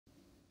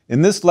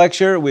In this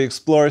lecture, we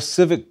explore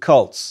civic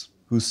cults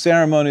whose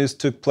ceremonies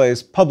took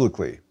place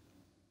publicly.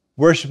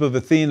 Worship of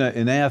Athena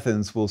in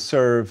Athens will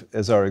serve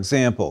as our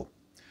example.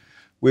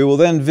 We will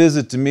then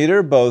visit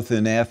Demeter, both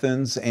in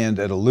Athens and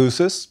at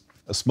Eleusis,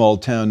 a small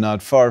town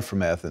not far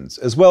from Athens,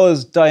 as well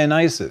as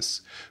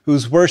Dionysus,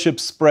 whose worship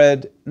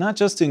spread not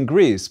just in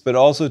Greece, but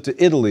also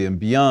to Italy and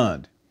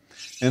beyond.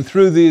 And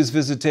through these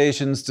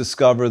visitations,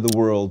 discover the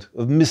world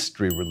of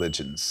mystery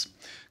religions,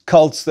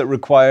 cults that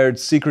required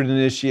secret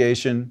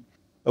initiation,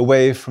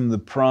 away from the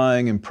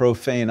prying and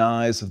profane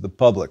eyes of the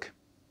public.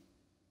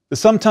 The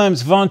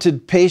sometimes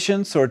vaunted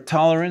patience or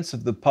tolerance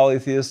of the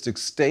polytheistic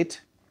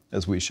state,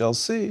 as we shall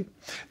see,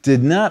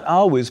 did not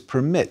always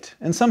permit,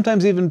 and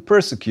sometimes even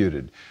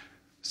persecuted,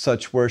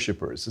 such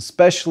worshippers,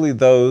 especially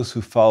those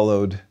who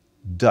followed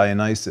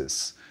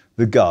Dionysus,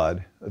 the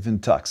god of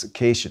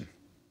intoxication.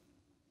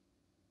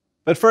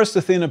 But first,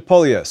 Athena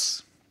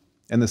Polias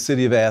and the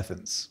city of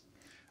Athens.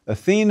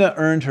 Athena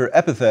earned her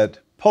epithet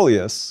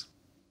Polias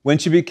when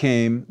she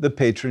became the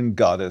patron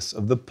goddess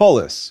of the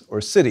polis,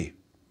 or city.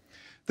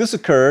 This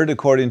occurred,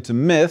 according to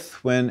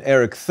myth, when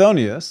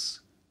Erichthonius,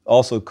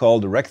 also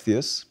called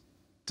Erechtheus,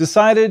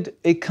 decided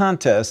a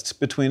contest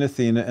between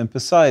Athena and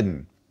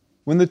Poseidon.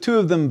 When the two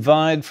of them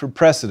vied for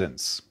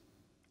precedence,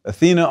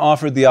 Athena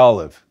offered the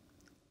olive,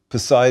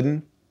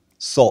 Poseidon,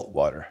 salt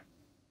water.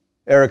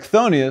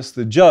 Erichthonius,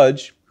 the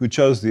judge, who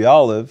chose the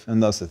olive,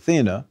 and thus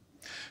Athena,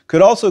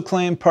 could also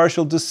claim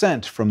partial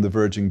descent from the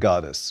virgin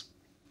goddess,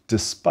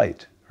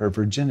 despite her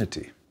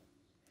virginity.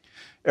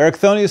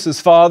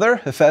 Erichthonius' father,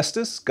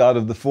 Hephaestus, god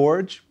of the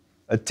forge,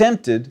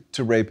 attempted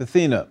to rape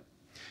Athena.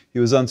 He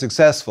was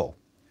unsuccessful,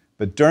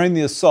 but during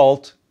the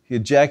assault, he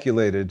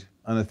ejaculated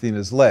on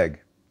Athena's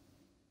leg.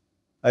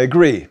 I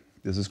agree,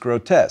 this is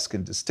grotesque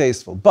and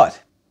distasteful,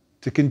 but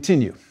to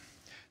continue.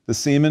 The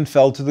semen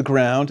fell to the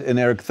ground, and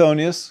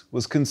Erichthonius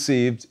was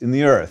conceived in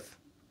the earth.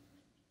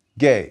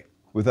 Gay,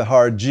 with a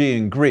hard G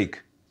in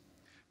Greek.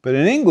 But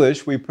in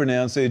English, we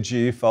pronounce a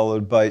G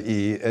followed by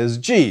E as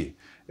G,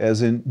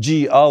 as in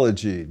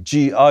geology,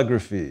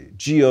 geography,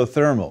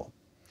 geothermal.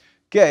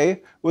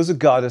 Gay was a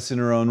goddess in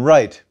her own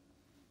right.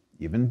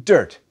 Even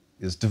dirt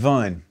is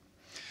divine.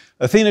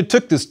 Athena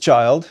took this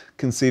child,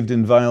 conceived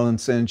in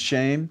violence and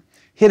shame,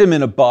 hid him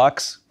in a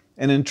box,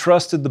 and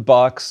entrusted the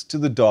box to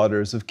the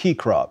daughters of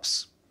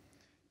Cecrops.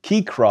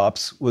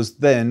 Cecrops was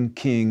then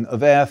king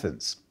of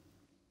Athens.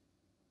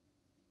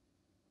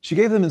 She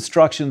gave them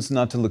instructions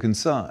not to look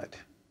inside.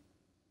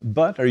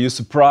 But, are you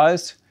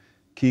surprised?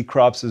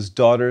 Cecrops'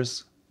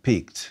 daughters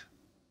peeked.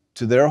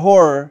 To their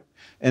horror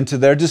and to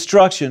their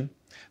destruction,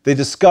 they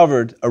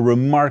discovered a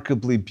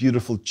remarkably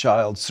beautiful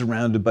child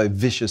surrounded by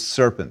vicious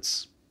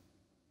serpents.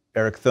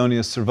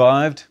 Erichthonius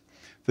survived.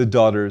 The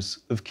daughters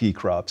of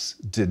Cecrops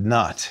did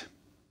not.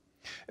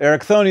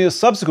 Erichthonius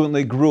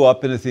subsequently grew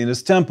up in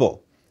Athena's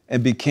temple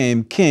and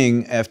became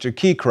king after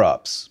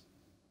Cecrops.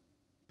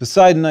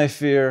 Poseidon, I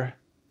fear,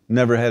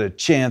 never had a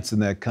chance in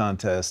that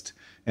contest,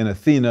 and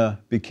Athena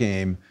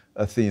became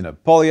Athena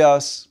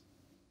Polias,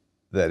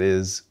 that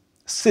is,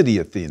 City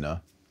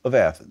Athena of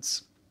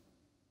Athens.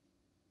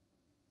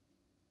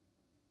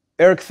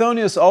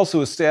 Erichthonius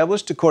also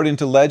established, according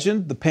to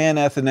legend, the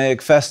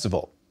Pan-Athenaic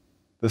festival,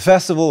 the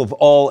festival of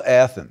all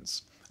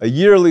Athens, a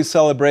yearly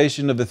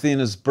celebration of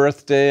Athena's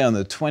birthday on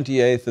the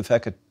 28th of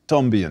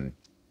Hecatombion,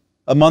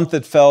 a month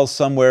that fell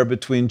somewhere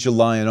between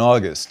July and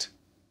August.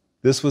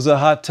 This was a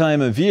hot time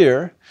of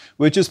year,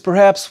 which is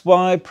perhaps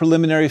why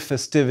preliminary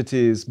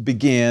festivities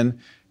began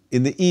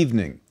in the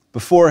evening,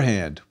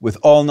 beforehand, with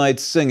all-night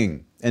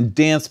singing and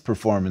dance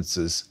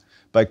performances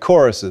by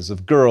choruses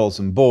of girls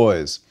and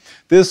boys.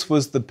 This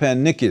was the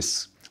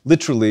Panikis,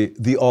 literally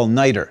the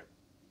all-nighter.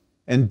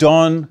 And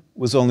dawn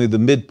was only the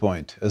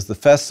midpoint, as the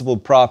festival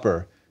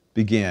proper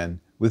began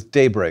with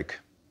daybreak.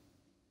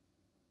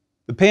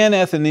 The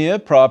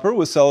Pan-Athenaea proper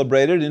was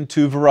celebrated in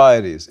two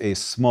varieties, a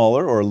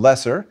smaller or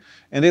lesser,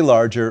 and a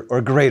larger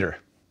or greater.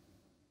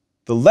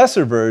 The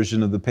lesser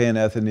version of the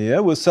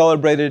Pan-Athenaea was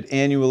celebrated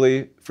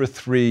annually for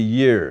 3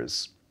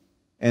 years.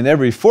 And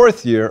every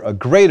 4th year, a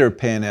greater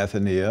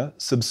Pan-Athenaea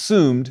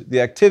subsumed the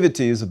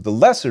activities of the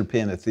lesser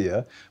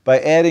Panatheia by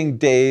adding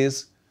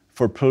days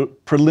for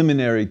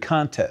preliminary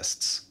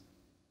contests.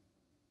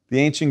 The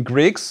ancient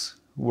Greeks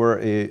were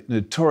a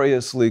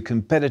notoriously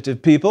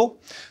competitive people,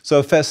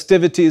 so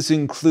festivities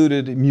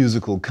included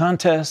musical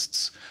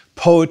contests,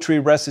 poetry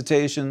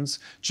recitations,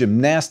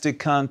 gymnastic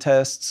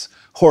contests,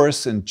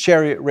 horse and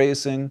chariot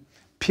racing,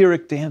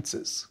 Pyrrhic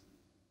dances.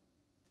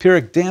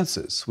 Pyrrhic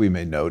dances, we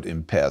may note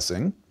in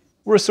passing,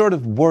 were a sort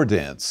of war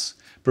dance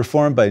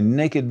performed by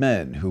naked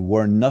men who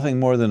wore nothing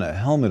more than a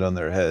helmet on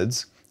their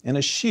heads and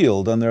a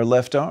shield on their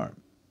left arm.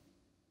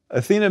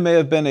 Athena may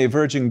have been a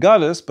virgin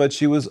goddess, but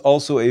she was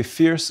also a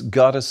fierce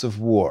goddess of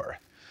war.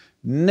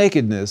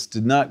 Nakedness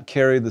did not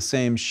carry the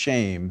same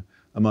shame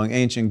among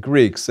ancient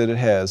Greeks that it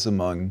has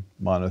among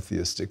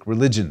monotheistic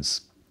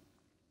religions.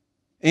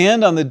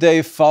 And on the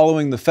day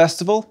following the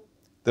festival,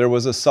 there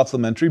was a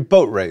supplementary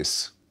boat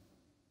race.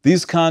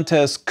 These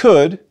contests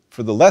could,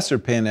 for the lesser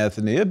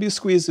Pan-Athenaea, be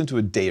squeezed into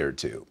a day or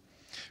two.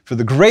 For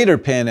the greater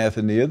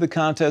Panathenaea, the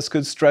contest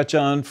could stretch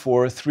on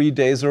for 3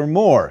 days or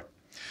more.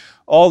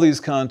 All these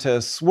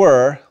contests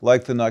were,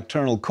 like the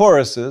nocturnal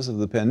choruses of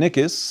the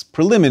Panicis,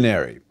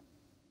 preliminary,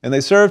 and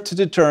they served to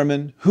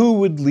determine who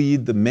would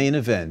lead the main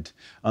event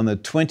on the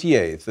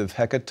 28th of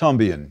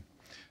Hecatombion,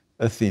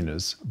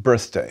 Athena's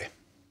birthday.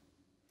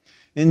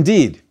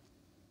 Indeed,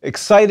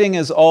 exciting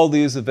as all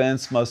these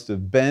events must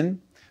have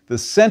been, the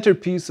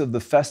centerpiece of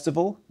the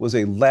festival was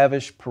a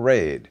lavish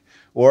parade,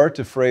 or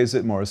to phrase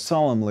it more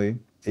solemnly,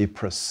 a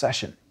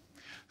procession,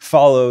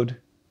 followed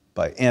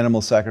by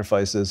animal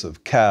sacrifices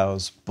of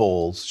cows,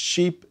 bulls,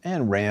 sheep,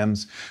 and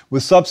rams,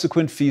 with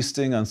subsequent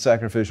feasting on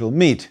sacrificial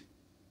meat,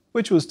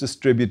 which was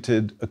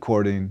distributed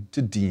according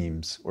to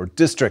demes or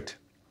district.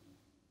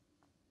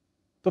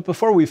 But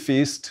before we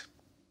feast,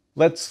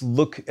 let's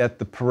look at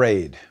the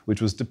parade,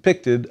 which was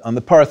depicted on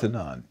the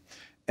Parthenon,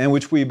 and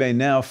which we may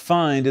now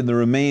find in the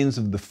remains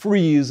of the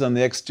frieze on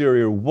the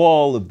exterior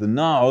wall of the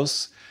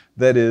naos,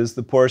 that is,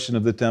 the portion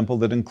of the temple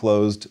that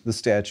enclosed the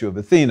statue of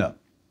Athena.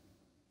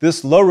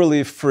 This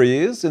low-relief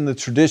frieze, in the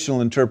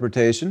traditional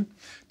interpretation,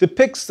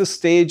 depicts the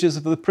stages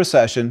of the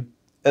procession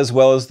as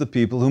well as the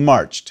people who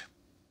marched.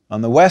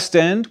 On the west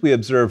end, we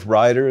observe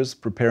riders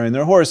preparing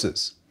their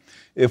horses.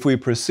 If we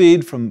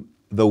proceed from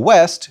the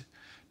west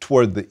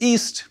toward the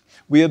east,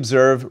 we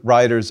observe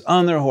riders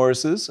on their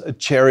horses, a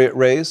chariot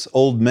race,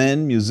 old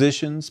men,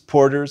 musicians,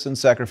 porters, and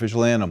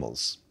sacrificial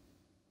animals.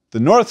 The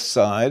north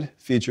side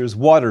features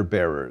water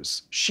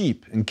bearers,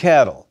 sheep, and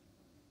cattle.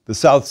 The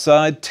south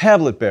side,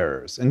 tablet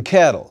bearers and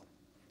cattle.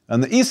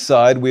 On the east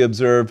side, we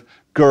observe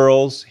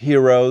girls,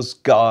 heroes,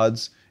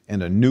 gods,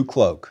 and a new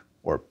cloak,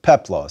 or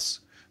peplos,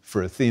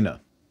 for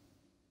Athena.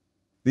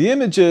 The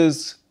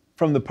images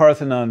from the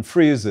Parthenon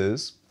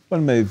friezes,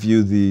 one may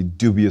view the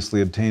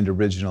dubiously obtained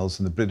originals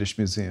in the British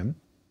Museum,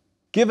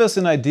 give us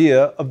an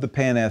idea of the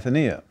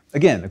Panathenaea,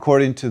 again,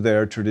 according to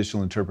their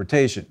traditional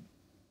interpretation.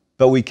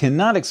 But we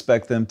cannot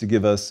expect them to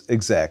give us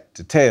exact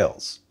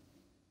details.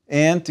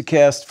 And to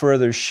cast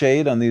further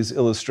shade on these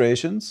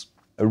illustrations,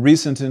 a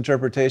recent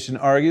interpretation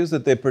argues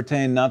that they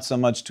pertain not so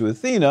much to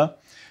Athena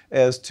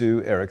as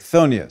to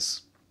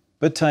Erichthonius.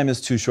 But time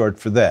is too short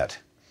for that.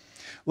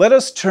 Let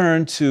us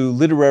turn to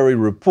literary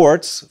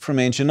reports from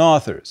ancient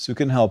authors who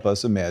can help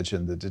us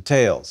imagine the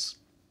details.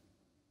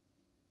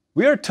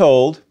 We are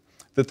told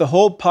that the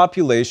whole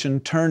population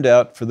turned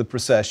out for the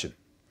procession,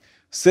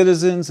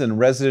 citizens and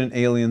resident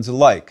aliens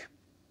alike,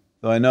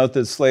 though I note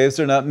that slaves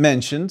are not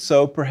mentioned,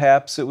 so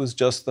perhaps it was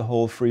just the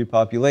whole free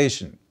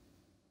population.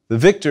 The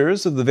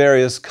victors of the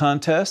various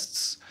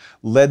contests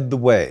led the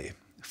way,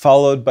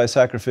 followed by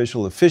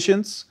sacrificial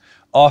officiants,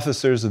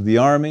 officers of the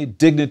army,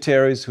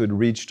 dignitaries who had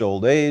reached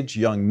old age,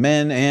 young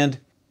men, and,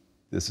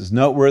 this is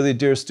noteworthy,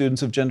 dear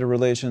students of gender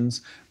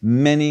relations,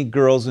 many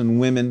girls and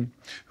women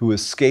who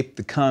escaped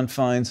the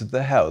confines of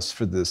the house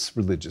for this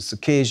religious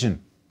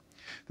occasion.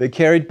 They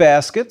carried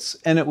baskets,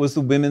 and it was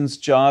the women's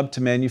job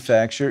to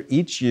manufacture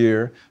each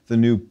year the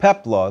new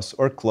peplos,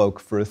 or cloak,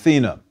 for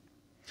Athena.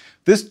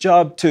 This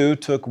job, too,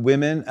 took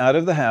women out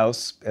of the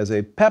house, as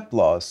a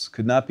peplos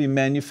could not be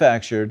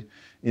manufactured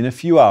in a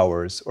few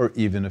hours or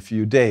even a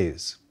few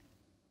days.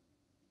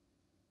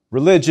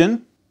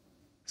 Religion,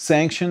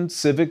 sanctioned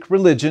civic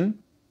religion,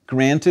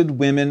 granted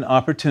women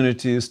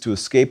opportunities to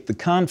escape the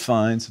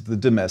confines of the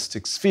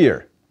domestic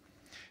sphere.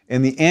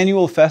 And the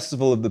annual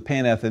festival of the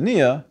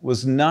Panathenaea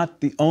was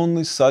not the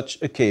only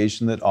such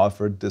occasion that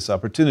offered this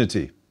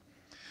opportunity.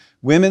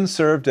 Women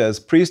served as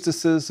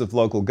priestesses of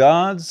local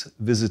gods,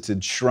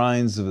 visited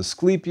shrines of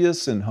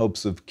Asclepius in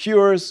hopes of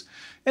cures,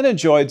 and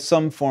enjoyed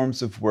some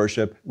forms of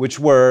worship which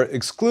were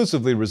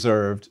exclusively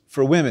reserved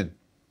for women.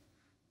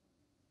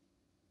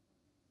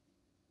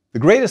 The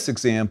greatest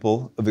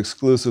example of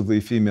exclusively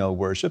female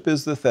worship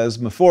is the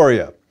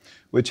Thesmophoria,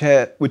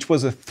 which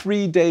was a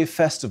 3-day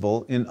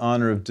festival in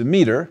honor of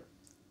Demeter,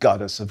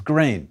 goddess of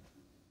grain.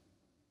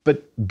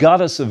 But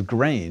goddess of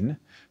grain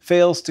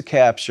fails to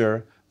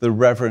capture the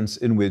reverence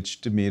in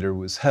which Demeter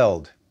was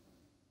held.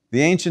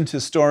 The ancient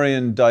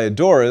historian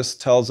Diodorus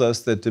tells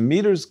us that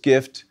Demeter's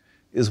gift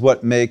is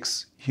what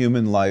makes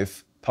human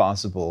life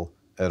possible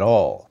at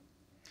all.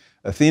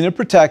 Athena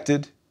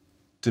protected,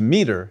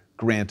 Demeter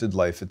granted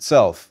life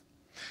itself.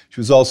 She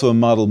was also a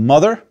model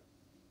mother,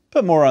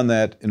 but more on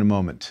that in a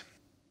moment.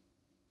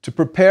 To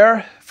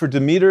prepare for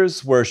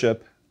Demeter's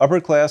worship,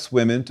 upper-class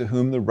women to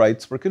whom the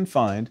rites were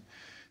confined,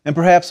 and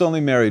perhaps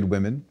only married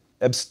women,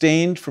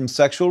 abstained from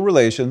sexual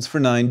relations for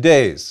 9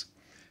 days,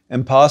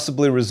 and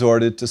possibly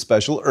resorted to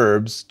special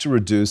herbs to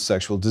reduce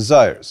sexual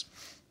desires,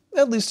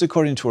 at least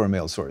according to our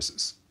male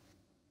sources.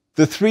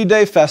 The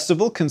 3-day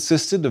festival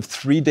consisted of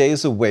 3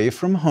 days away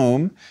from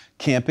home,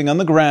 camping on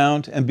the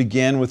ground, and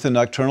began with a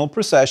nocturnal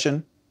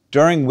procession,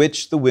 during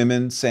which the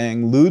women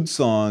sang lewd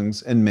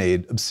songs and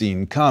made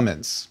obscene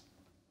comments.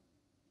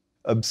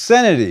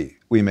 Obscenity,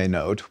 we may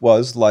note,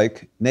 was,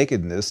 like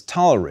nakedness,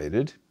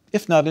 tolerated,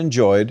 if not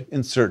enjoyed,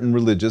 in certain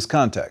religious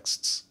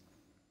contexts.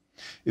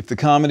 If the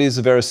comedies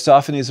of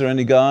Aristophanes are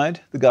any guide,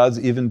 the gods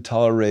even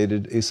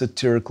tolerated a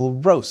satirical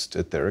roast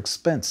at their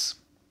expense.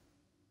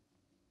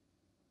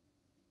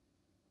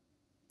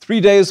 3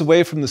 days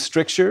away from the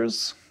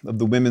strictures of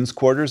the women's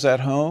quarters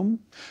at home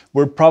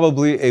were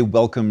probably a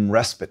welcome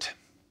respite.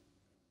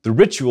 The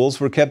rituals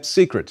were kept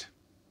secret.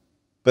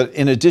 But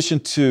in addition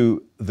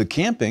to the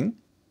camping,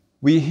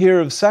 we hear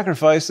of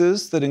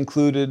sacrifices that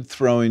included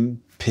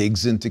throwing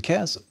pigs into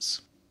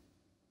chasms.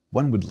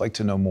 One would like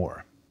to know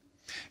more.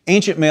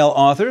 Ancient male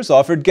authors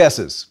offered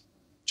guesses,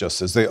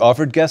 just as they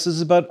offered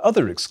guesses about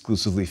other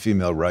exclusively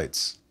female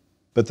rites.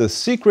 But the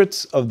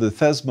secrets of the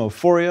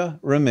thesmophoria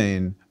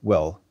remain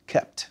well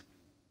kept.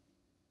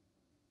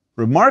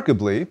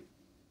 Remarkably,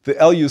 the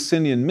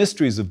Eleusinian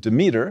mysteries of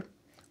Demeter,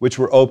 which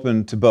were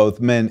open to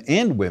both men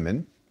and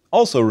women,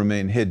 also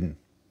remain hidden.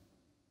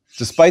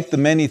 Despite the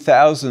many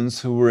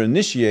thousands who were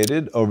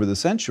initiated over the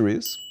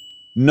centuries,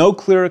 no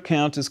clear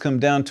account has come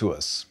down to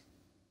us.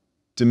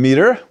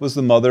 Demeter was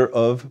the mother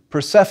of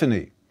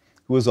Persephone,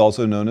 who was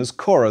also known as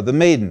Cora the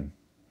Maiden.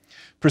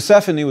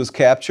 Persephone was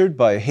captured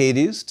by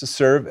Hades to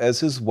serve as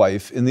his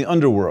wife in the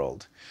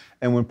underworld,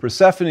 and when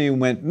Persephone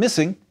went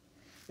missing,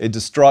 a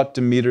distraught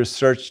Demeter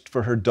searched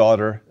for her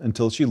daughter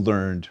until she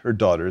learned her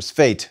daughter's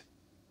fate.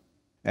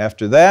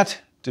 After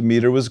that,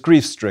 Demeter was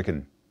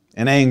grief-stricken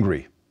and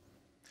angry.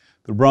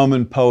 The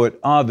Roman poet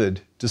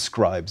Ovid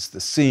describes the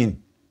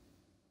scene.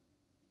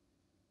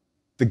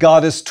 The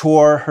goddess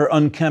tore her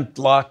unkempt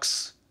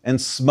locks and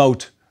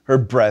smote her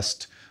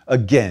breast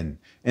again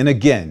and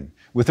again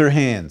with her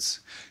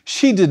hands.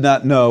 She did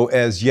not know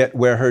as yet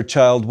where her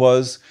child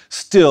was.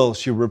 Still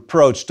she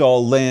reproached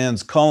all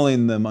lands,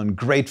 calling them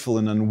ungrateful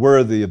and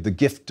unworthy of the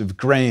gift of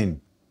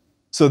grain.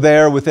 So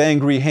there, with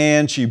angry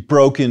hand, she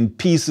broke in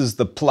pieces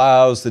the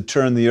plows that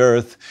turned the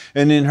earth,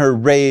 and in her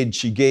rage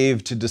she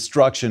gave to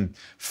destruction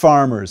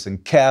farmers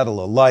and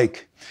cattle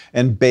alike,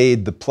 and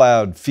bade the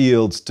plowed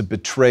fields to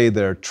betray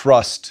their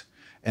trust,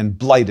 and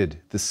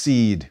blighted the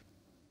seed.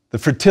 The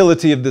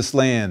fertility of this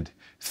land,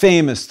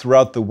 famous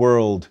throughout the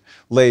world,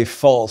 lay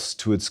false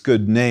to its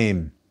good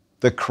name.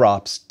 The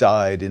crops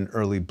died in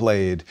early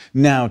blade,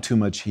 now too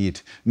much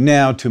heat,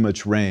 now too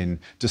much rain,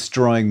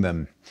 destroying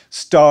them.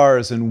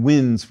 Stars and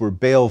winds were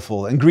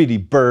baleful, and greedy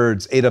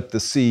birds ate up the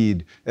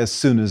seed as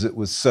soon as it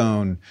was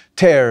sown.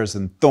 Tares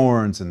and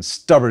thorns and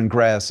stubborn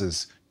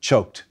grasses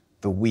choked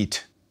the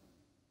wheat.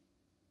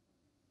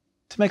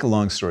 To make a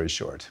long story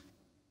short,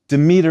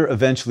 Demeter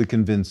eventually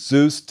convinced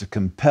Zeus to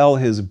compel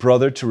his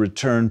brother to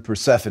return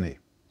Persephone.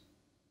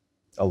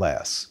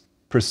 Alas,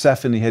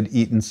 Persephone had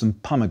eaten some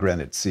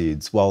pomegranate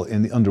seeds while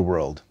in the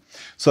underworld,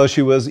 so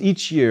she was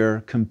each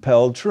year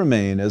compelled to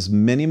remain as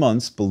many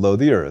months below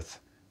the earth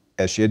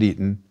as she had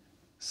eaten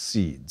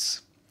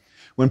seeds.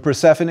 When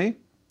Persephone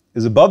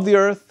is above the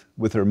earth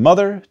with her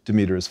mother,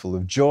 Demeter is full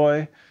of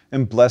joy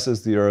and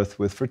blesses the earth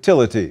with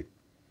fertility.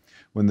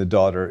 When the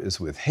daughter is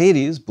with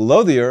Hades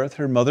below the earth,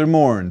 her mother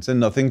mourns and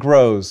nothing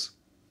grows.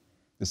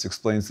 This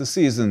explains the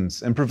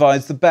seasons and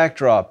provides the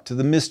backdrop to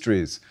the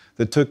mysteries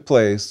that took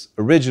place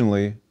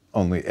originally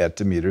only at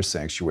Demeter's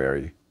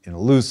sanctuary in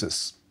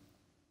Eleusis.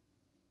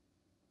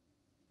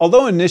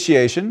 Although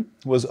initiation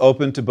was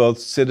open to both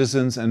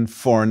citizens and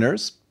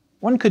foreigners,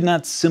 one could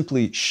not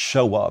simply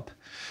show up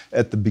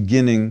at the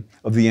beginning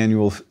of the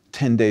annual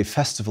 10-day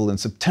festival in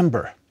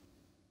September.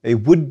 A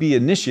would-be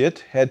initiate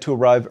had to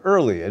arrive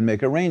early and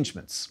make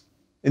arrangements.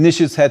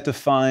 Initiates had to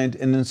find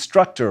an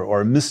instructor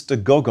or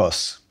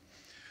mystagogos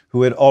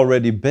who had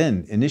already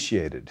been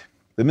initiated.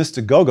 The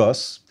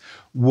mystagogos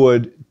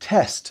would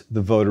test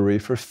the votary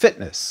for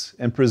fitness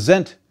and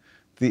present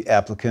the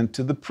applicant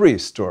to the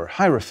priest or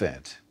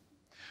hierophant.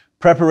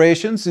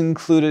 Preparations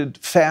included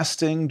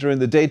fasting during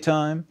the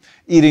daytime,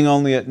 eating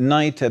only at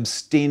night,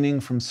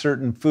 abstaining from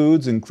certain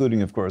foods,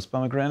 including, of course,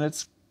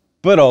 pomegranates,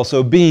 but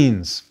also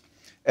beans.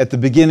 At the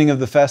beginning of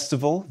the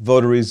festival,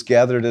 votaries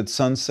gathered at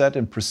sunset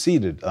and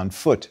proceeded on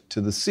foot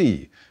to the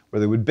sea, where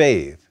they would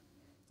bathe.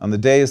 On the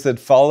days that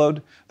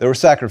followed, there were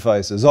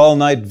sacrifices,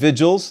 all-night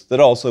vigils that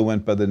also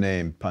went by the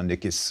name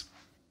panikis.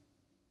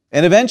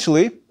 And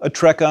eventually, a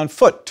trek on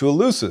foot to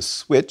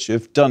Eleusis, which,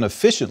 if done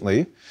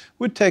efficiently,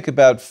 would take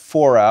about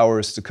 4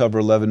 hours to cover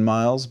 11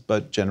 miles,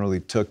 but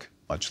generally took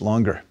much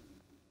longer.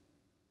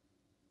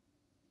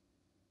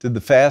 Did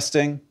the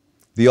fasting,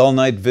 the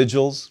all-night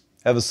vigils,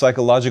 have a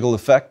psychological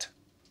effect?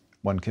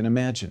 One can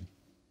imagine.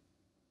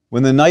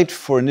 When the night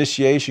for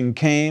initiation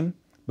came,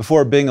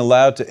 before being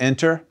allowed to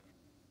enter,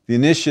 the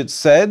initiate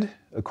said,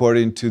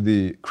 according to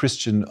the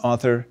Christian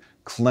author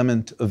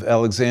Clement of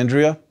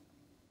Alexandria,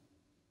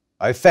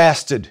 "I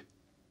fasted.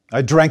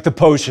 I drank the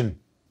potion,"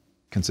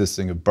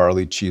 consisting of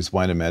barley, cheese,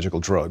 wine, and magical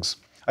drugs.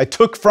 "I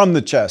took from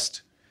the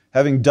chest.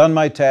 Having done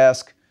my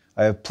task,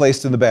 I have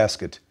placed in the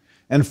basket,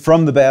 and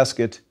from the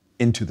basket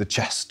into the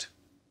chest."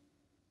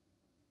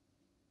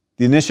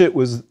 The initiate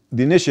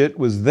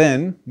was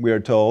then, we are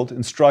told,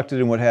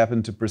 instructed in what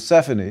happened to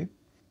Persephone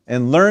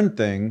and learned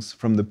things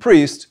from the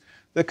priest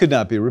that could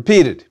not be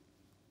repeated.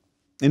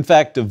 In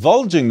fact,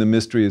 divulging the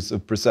mysteries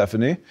of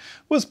Persephone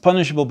was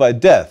punishable by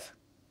death.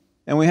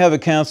 And we have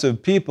accounts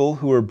of people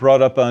who were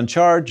brought up on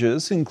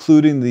charges,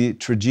 including the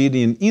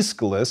tragedian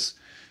Aeschylus,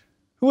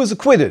 who was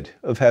acquitted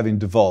of having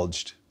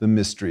divulged the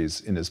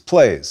mysteries in his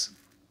plays.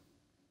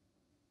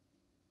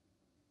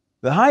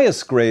 The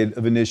highest grade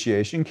of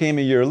initiation came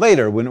a year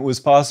later when it was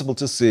possible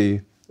to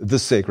see the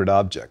sacred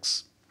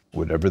objects,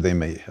 whatever they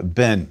may have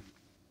been.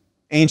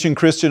 Ancient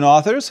Christian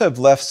authors have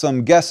left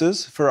some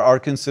guesses for our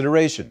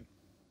consideration.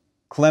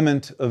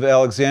 Clement of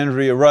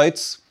Alexandria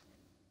writes,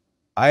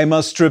 "I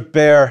must strip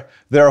bare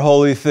their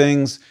holy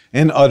things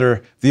and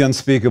utter the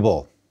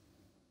unspeakable.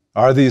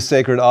 Are these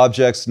sacred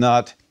objects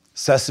not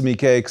sesame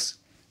cakes,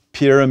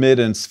 pyramid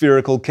and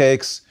spherical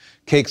cakes,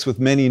 cakes with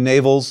many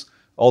navels,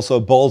 also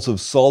bowls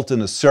of salt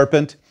and a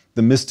serpent,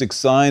 the mystic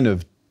sign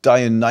of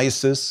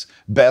Dionysus,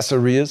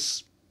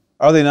 Basarius?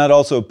 Are they not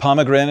also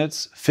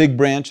pomegranates, fig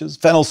branches,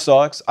 fennel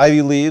stalks,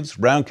 ivy leaves,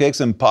 round cakes,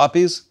 and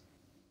poppies?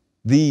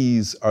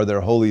 These are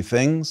their holy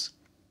things.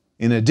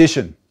 In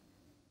addition,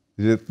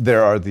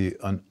 there are the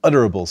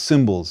unutterable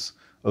symbols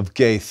of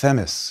gay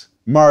Themis,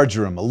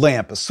 marjoram, a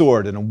lamp, a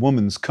sword, and a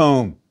woman's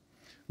comb,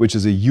 which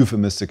is a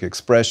euphemistic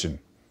expression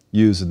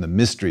used in the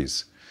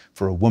mysteries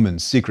for a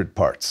woman's secret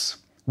parts.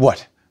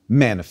 What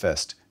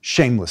manifest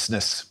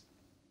shamelessness!"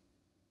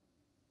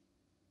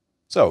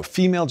 So,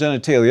 female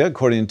genitalia,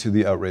 according to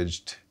the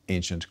outraged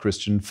ancient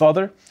Christian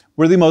father,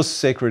 were the most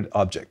sacred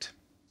object.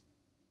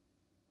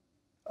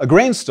 A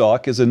grain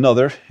stalk is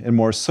another and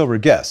more sober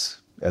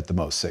guess at the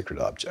most sacred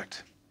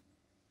object.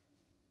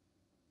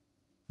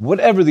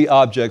 Whatever the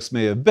objects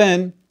may have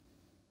been,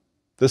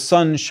 the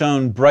sun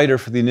shone brighter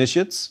for the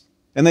initiates,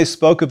 and they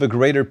spoke of a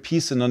greater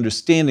peace and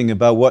understanding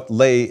about what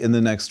lay in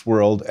the next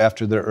world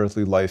after their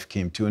earthly life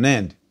came to an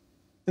end.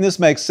 And this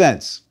makes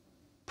sense.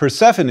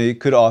 Persephone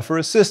could offer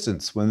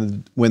assistance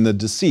when the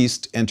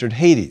deceased entered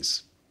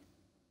Hades.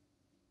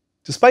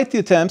 Despite the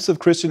attempts of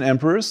Christian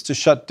emperors to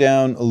shut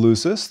down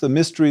Eleusis, the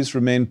mysteries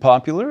remained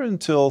popular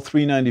until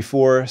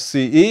 394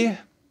 CE,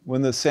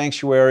 when the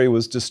sanctuary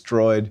was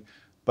destroyed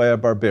by a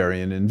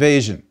barbarian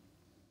invasion.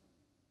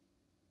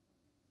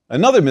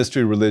 Another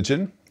mystery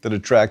religion that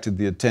attracted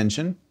the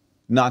attention,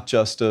 not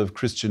just of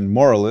Christian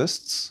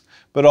moralists,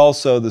 but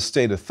also the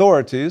state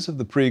authorities of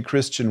the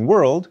pre-Christian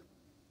world,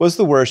 was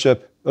the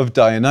worship of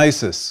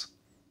Dionysus,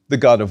 the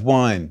god of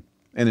wine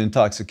and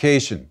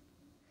intoxication.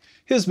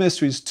 His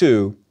mysteries,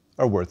 too,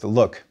 are worth a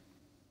look.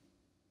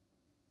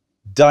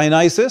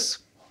 Dionysus,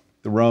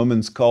 the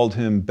Romans called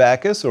him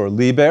Bacchus or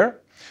Liber,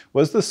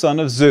 was the son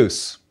of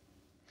Zeus.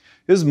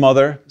 His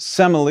mother,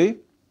 Semele,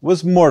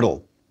 was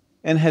mortal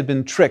and had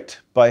been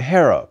tricked by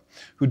Hera,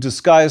 who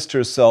disguised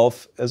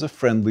herself as a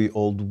friendly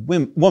old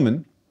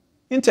woman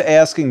into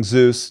asking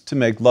Zeus to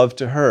make love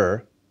to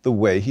her the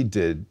way he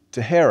did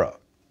to Hera.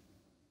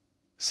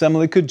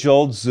 Semele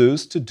cajoled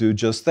Zeus to do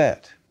just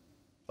that.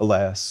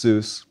 Alas,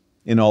 Zeus,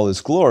 in all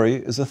his glory,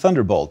 is a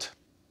thunderbolt.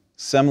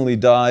 Semele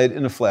died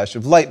in a flash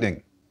of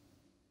lightning.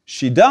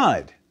 She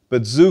died,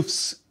 but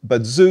Zeus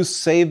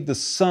saved the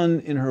son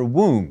in her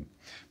womb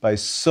by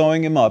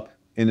sewing him up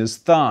in his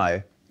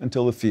thigh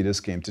until the fetus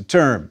came to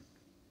term.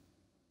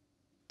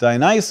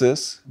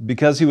 Dionysus,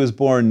 because he was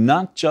born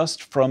not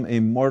just from a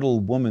mortal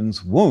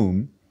woman's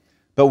womb,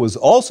 but was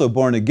also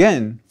born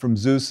again from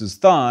Zeus's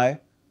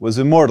thigh, was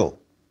immortal.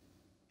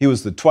 He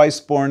was the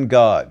twice-born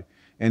god,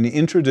 and he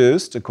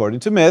introduced, according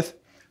to myth,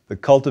 the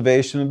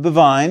cultivation of the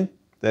vine,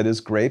 that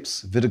is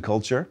grapes,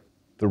 viticulture,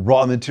 the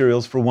raw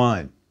materials for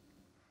wine.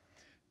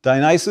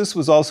 Dionysus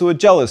was also a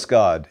jealous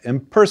god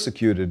and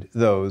persecuted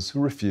those who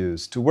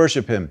refused to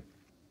worship him.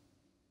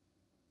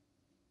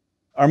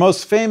 Our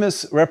most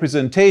famous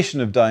representation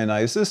of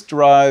Dionysus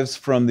derives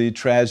from the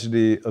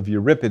tragedy of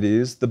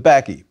Euripides, the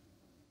Bacchae,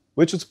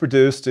 which was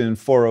produced in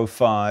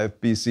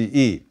 405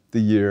 BCE, the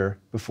year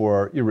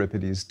before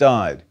Euripides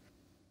died.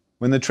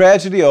 When the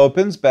tragedy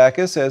opens,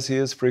 Bacchus, as he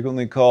is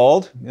frequently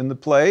called in the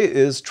play,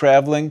 is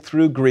traveling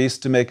through Greece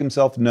to make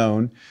himself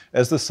known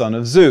as the son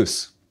of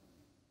Zeus.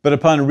 But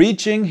upon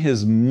reaching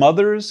his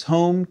mother's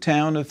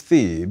hometown of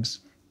Thebes,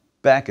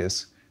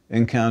 Bacchus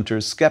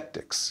encounters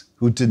skeptics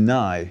who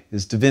deny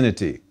his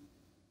divinity.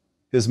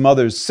 His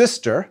mother's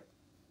sister,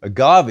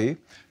 Agave,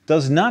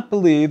 does not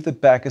believe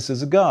that Bacchus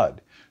is a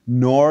god,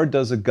 nor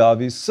does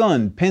Agave's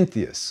son,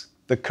 Pentheus,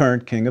 the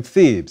current king of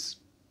Thebes.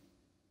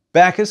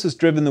 Bacchus has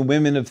driven the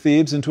women of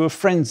Thebes into a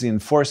frenzy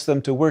and forced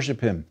them to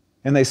worship him,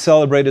 and they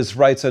celebrate his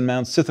rites on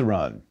Mount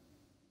Cithaeron.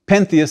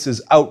 Pentheus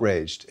is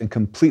outraged and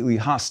completely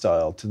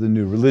hostile to the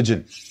new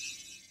religion.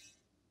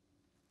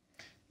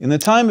 In the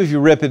time of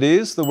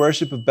Euripides, the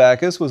worship of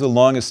Bacchus was a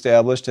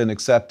long-established and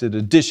accepted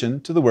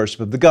addition to the worship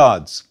of the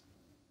gods.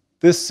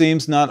 This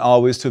seems not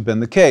always to have been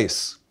the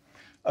case.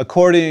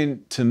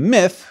 According to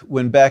myth,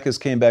 when Bacchus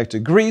came back to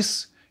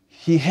Greece,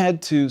 he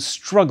had to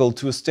struggle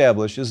to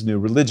establish his new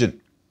religion.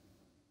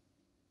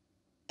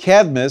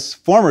 Cadmus,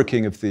 former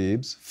king of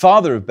Thebes,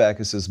 father of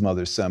Bacchus's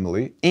mother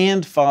Semele,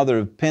 and father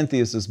of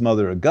Pentheus's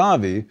mother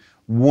Agave,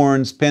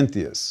 warns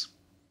Pentheus.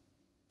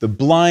 The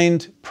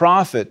blind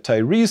prophet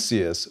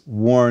Tiresias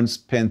warns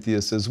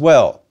Pentheus as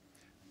well.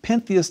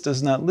 Pentheus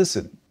does not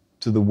listen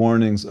to the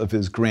warnings of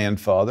his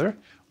grandfather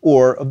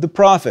or of the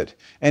prophet,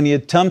 and he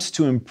attempts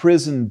to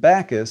imprison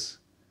Bacchus,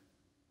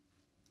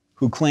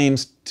 who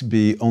claims to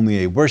be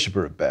only a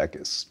worshiper of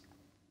Bacchus.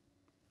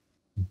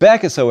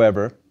 Bacchus,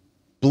 however,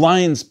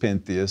 blinds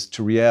Pentheus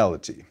to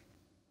reality.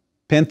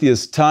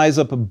 Pentheus ties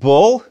up a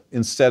bull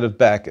instead of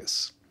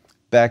Bacchus.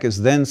 Bacchus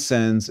then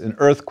sends an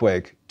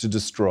earthquake to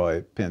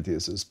destroy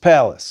Pentheus's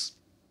palace.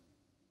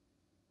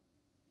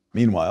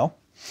 Meanwhile,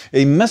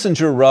 a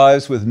messenger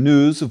arrives with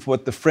news of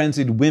what the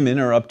frenzied women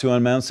are up to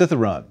on Mount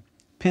Cithaeron.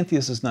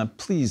 Pentheus is not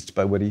pleased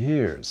by what he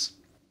hears.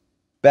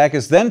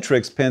 Bacchus then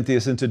tricks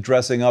Pentheus into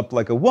dressing up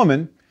like a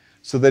woman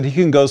so that he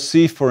can go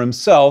see for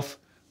himself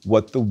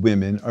what the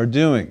women are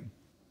doing.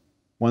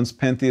 Once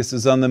Pentheus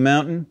is on the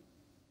mountain,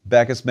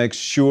 Bacchus makes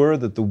sure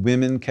that the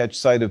women catch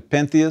sight of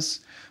Pentheus.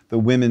 The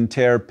women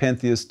tear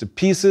Pentheus to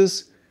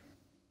pieces.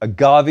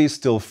 Agave,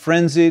 still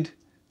frenzied,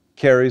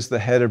 carries the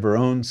head of her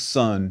own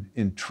son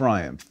in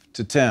triumph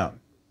to town.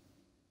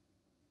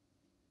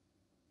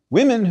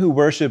 Women who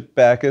worshiped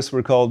Bacchus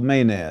were called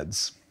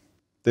Maenads.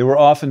 They were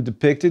often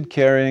depicted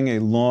carrying a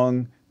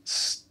long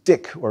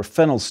stick or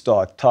fennel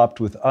stalk topped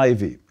with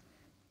ivy.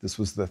 This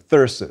was the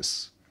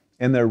thyrsus,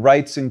 and their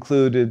rites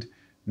included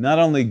not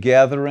only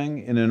gathering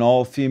in an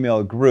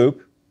all-female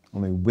group,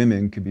 only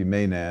women could be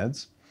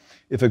Maenads.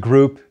 If a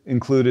group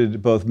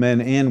included both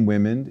men and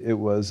women, it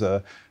was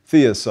a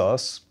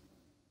theosos.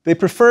 They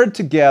preferred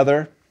to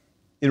gather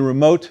in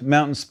remote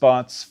mountain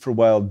spots for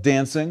wild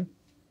dancing,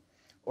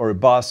 or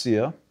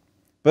ibasia,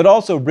 but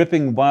also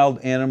ripping wild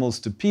animals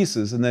to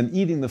pieces and then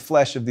eating the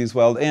flesh of these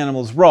wild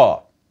animals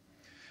raw.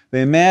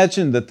 They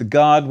imagined that the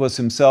god was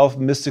himself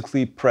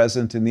mystically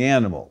present in the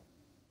animal.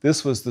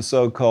 This was the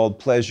so-called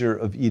pleasure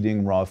of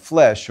eating raw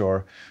flesh,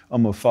 or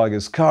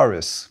homophagus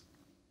charis.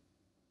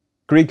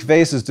 Greek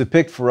vases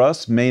depict for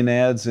us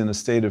Maenads in a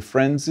state of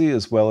frenzy,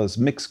 as well as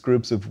mixed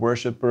groups of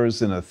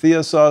worshippers in a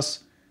theosos,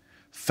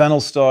 fennel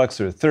stalks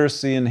or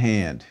thyrsi in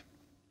hand.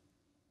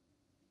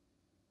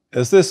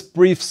 As this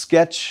brief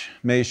sketch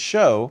may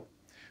show,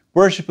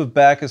 worship of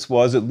Bacchus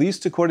was, at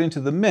least according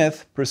to the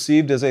myth,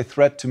 perceived as a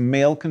threat to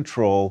male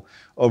control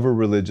over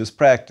religious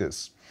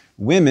practice.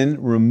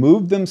 Women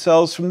removed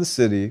themselves from the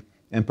city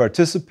and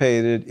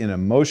participated in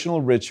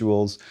emotional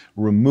rituals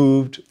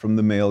removed from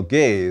the male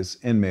gaze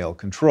and male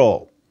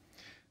control.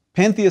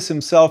 Pentheus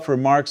himself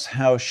remarks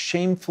how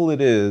shameful it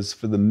is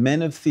for the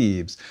men of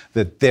Thebes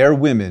that their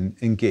women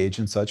engage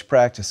in such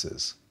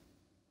practices.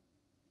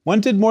 One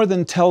did more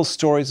than tell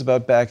stories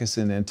about Bacchus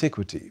in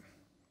antiquity.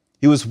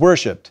 He was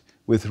worshipped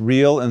with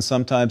real and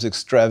sometimes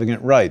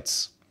extravagant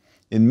rites.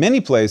 In many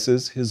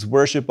places, his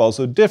worship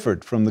also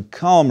differed from the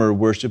calmer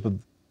worship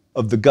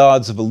of the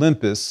gods of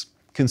Olympus,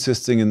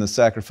 consisting in the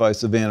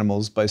sacrifice of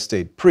animals by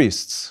state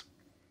priests.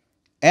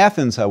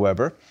 Athens,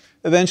 however,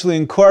 eventually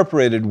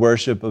incorporated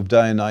worship of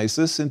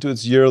Dionysus into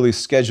its yearly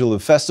schedule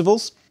of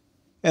festivals,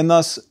 and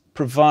thus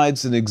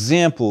provides an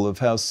example of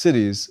how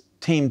cities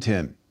tamed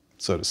him,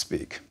 so to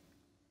speak.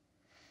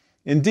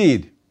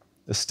 Indeed,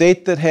 a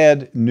state that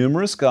had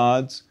numerous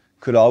gods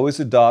could always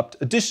adopt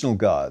additional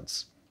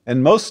gods,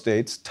 and most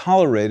states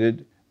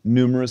tolerated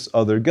numerous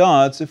other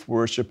gods if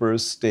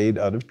worshippers stayed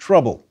out of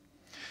trouble.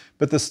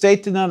 But the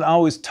state did not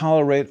always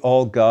tolerate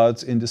all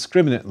gods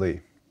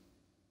indiscriminately,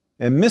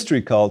 and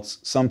mystery cults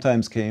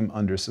sometimes came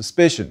under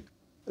suspicion,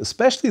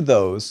 especially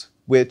those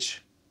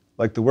which,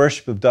 like the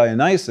worship of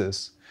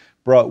Dionysus,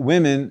 brought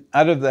women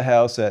out of the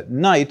house at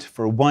night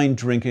for wine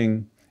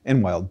drinking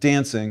and wild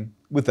dancing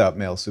without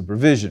male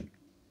supervision.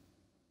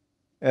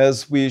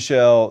 As we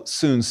shall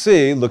soon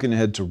see, looking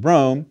ahead to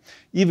Rome,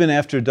 even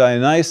after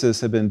Dionysus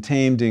had been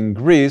tamed in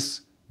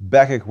Greece,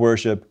 Bacchic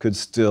worship could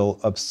still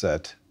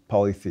upset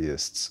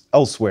polytheists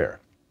elsewhere.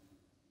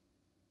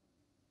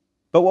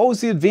 But what was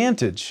the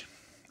advantage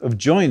of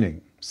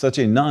joining such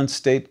a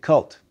non-state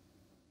cult?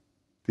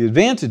 The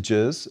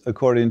advantages,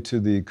 according to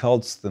the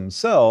cults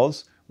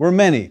themselves, were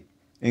many,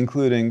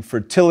 including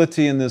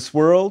fertility in this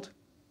world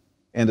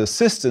and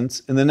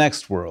assistance in the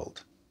next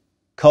world.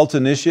 Cult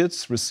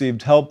initiates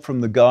received help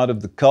from the god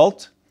of the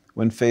cult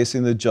when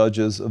facing the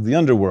judges of the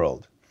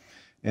underworld.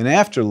 An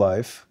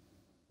afterlife,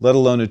 let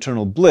alone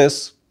eternal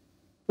bliss,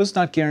 was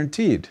not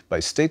guaranteed by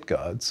state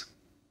gods.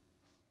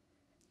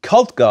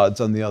 Cult gods,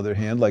 on the other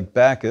hand, like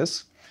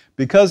Bacchus,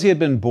 because he had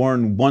been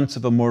born once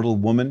of a mortal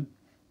woman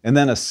and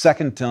then a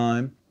second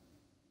time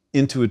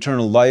into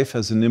eternal life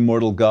as an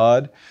immortal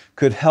god,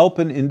 could help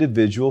an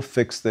individual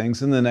fix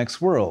things in the next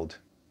world,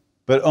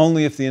 but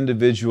only if the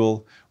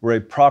individual were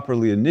a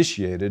properly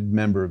initiated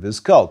member of his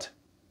cult.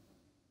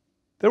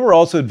 There were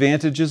also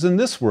advantages in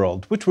this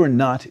world, which were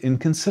not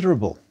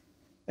inconsiderable,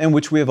 and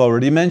which we have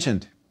already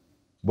mentioned: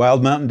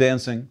 wild mountain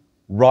dancing,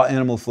 raw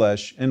animal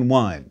flesh, and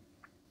wine,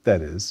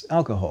 that is,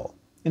 alcohol,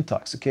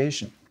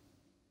 intoxication.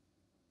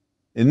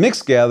 In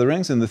mixed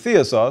gatherings in the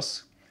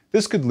theosos,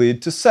 this could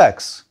lead to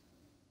sex,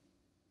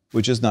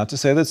 which is not to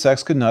say that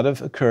sex could not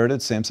have occurred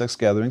at same-sex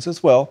gatherings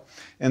as well,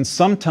 and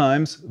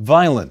sometimes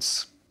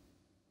violence.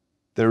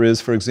 There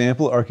is, for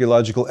example,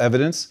 archaeological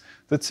evidence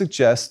that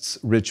suggests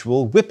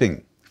ritual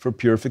whipping for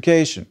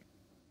purification.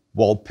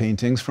 Wall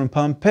paintings from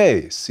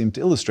Pompeii seem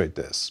to illustrate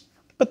this,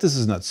 but this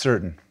is not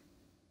certain.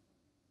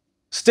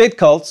 State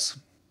cults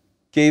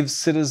gave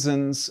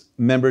citizens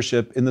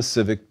membership in the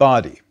civic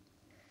body.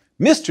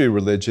 Mystery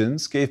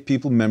religions gave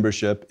people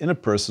membership in a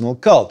personal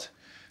cult.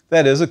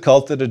 That is, a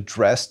cult that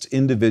addressed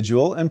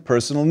individual and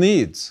personal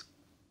needs.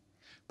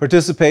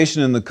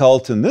 Participation in the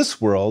cult in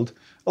this world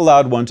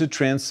allowed one to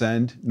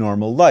transcend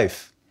normal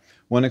life.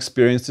 One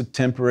experienced a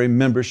temporary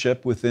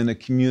membership within a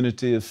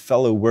community of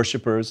fellow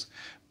worshippers,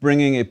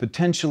 bringing a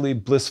potentially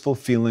blissful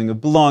feeling of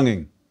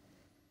belonging.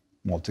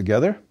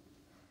 Altogether,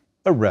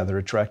 a rather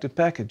attractive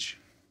package.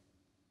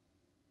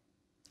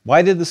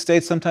 Why did the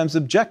state sometimes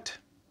object?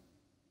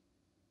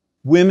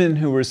 Women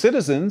who were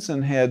citizens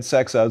and had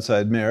sex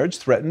outside marriage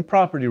threatened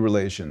property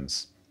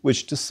relations,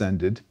 which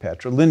descended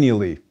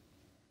patrilineally.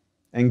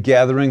 And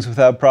gatherings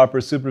without proper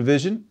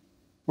supervision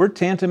were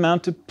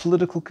tantamount to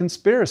political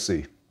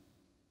conspiracy.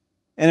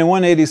 And in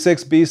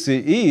 186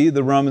 BCE,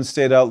 the Roman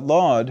state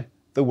outlawed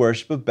the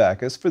worship of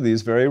Bacchus for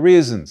these very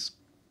reasons.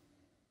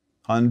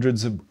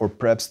 Hundreds of, or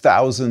perhaps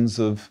thousands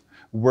of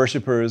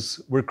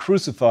worshippers were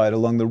crucified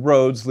along the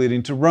roads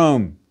leading to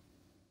Rome.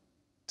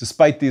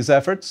 Despite these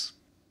efforts,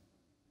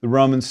 the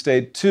Roman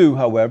state too,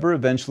 however,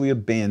 eventually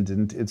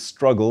abandoned its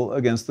struggle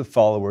against the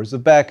followers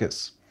of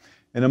Bacchus,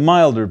 and a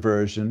milder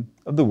version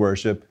of the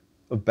worship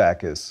of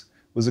Bacchus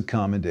was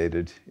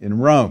accommodated in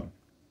Rome.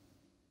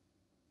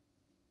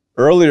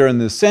 Earlier in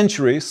this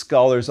century,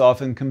 scholars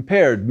often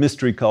compared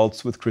mystery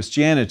cults with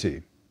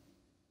Christianity.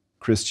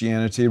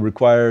 Christianity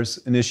requires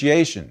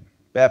initiation,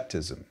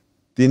 baptism.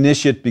 The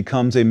initiate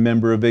becomes a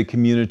member of a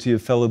community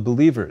of fellow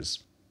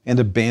believers and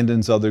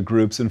abandons other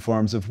groups and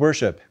forms of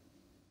worship.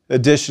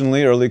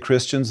 Additionally, early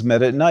Christians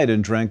met at night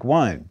and drank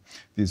wine.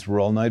 These were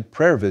all-night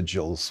prayer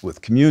vigils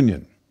with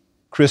communion.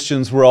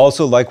 Christians were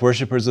also, like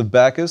worshippers of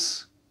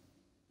Bacchus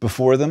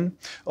before them,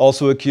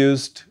 also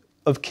accused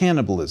of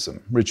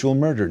cannibalism, ritual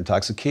murder,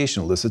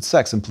 intoxication, illicit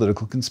sex, and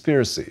political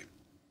conspiracy.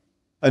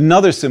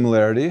 Another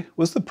similarity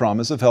was the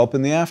promise of help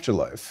in the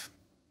afterlife.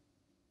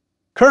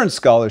 Current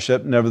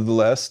scholarship,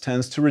 nevertheless,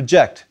 tends to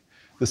reject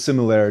the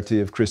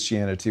similarity of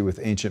Christianity with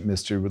ancient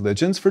mystery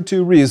religions for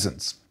two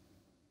reasons.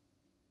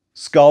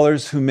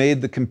 Scholars who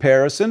made the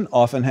comparison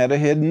often had a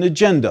hidden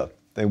agenda.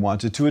 They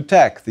wanted to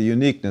attack the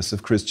uniqueness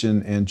of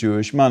Christian and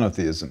Jewish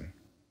monotheism.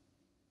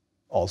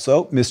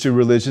 Also, mystery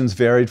religions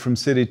varied from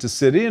city to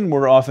city and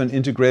were often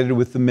integrated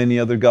with the many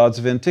other gods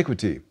of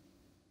antiquity.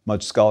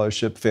 Much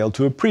scholarship failed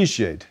to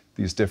appreciate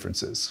these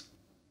differences.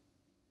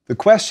 The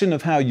question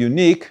of how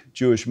unique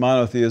Jewish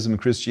monotheism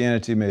and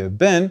Christianity may have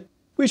been,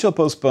 we shall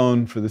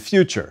postpone for the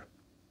future,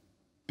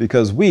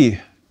 because we,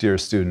 dear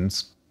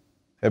students,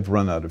 have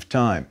run out of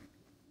time.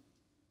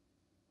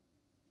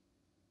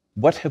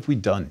 What have we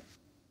done?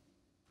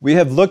 We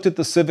have looked at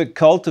the civic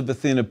cult of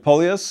Athena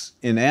Polias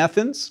in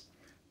Athens,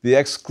 the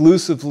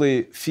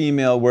exclusively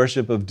female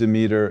worship of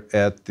Demeter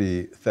at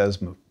the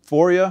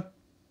Thesmophoria,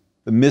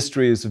 the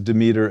mysteries of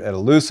Demeter at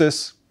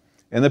Eleusis,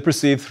 and the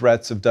perceived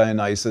threats of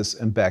Dionysus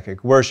and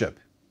Bacchic worship.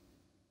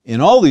 In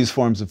all these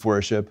forms of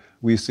worship,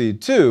 we see,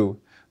 too,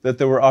 that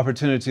there were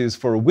opportunities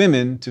for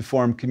women to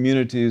form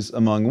communities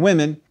among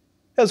women,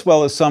 as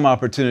well as some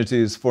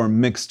opportunities for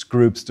mixed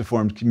groups to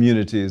form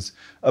communities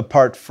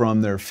apart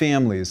from their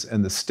families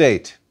and the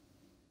state.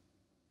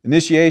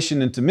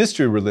 Initiation into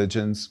mystery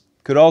religions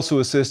could also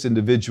assist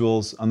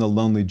individuals on the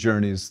lonely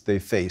journeys they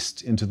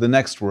faced into the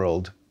next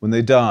world when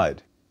they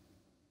died.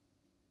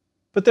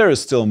 But there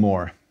is still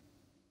more.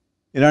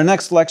 In our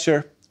next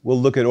lecture,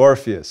 we'll look at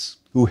Orpheus,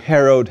 who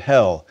harrowed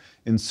hell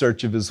in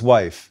search of his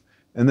wife,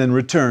 and then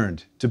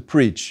returned to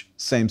preach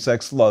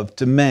same-sex love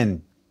to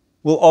men.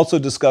 We'll also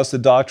discuss the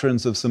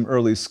doctrines of some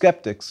early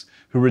skeptics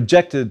who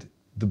rejected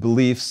the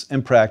beliefs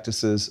and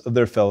practices of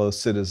their fellow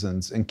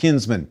citizens and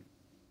kinsmen,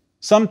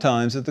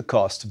 sometimes at the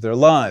cost of their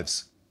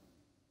lives.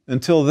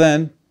 Until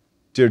then,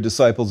 dear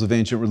disciples of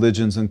ancient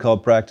religions and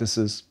cult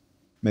practices,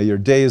 may your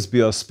days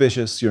be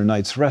auspicious, your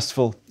nights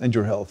restful, and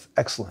your health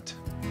excellent.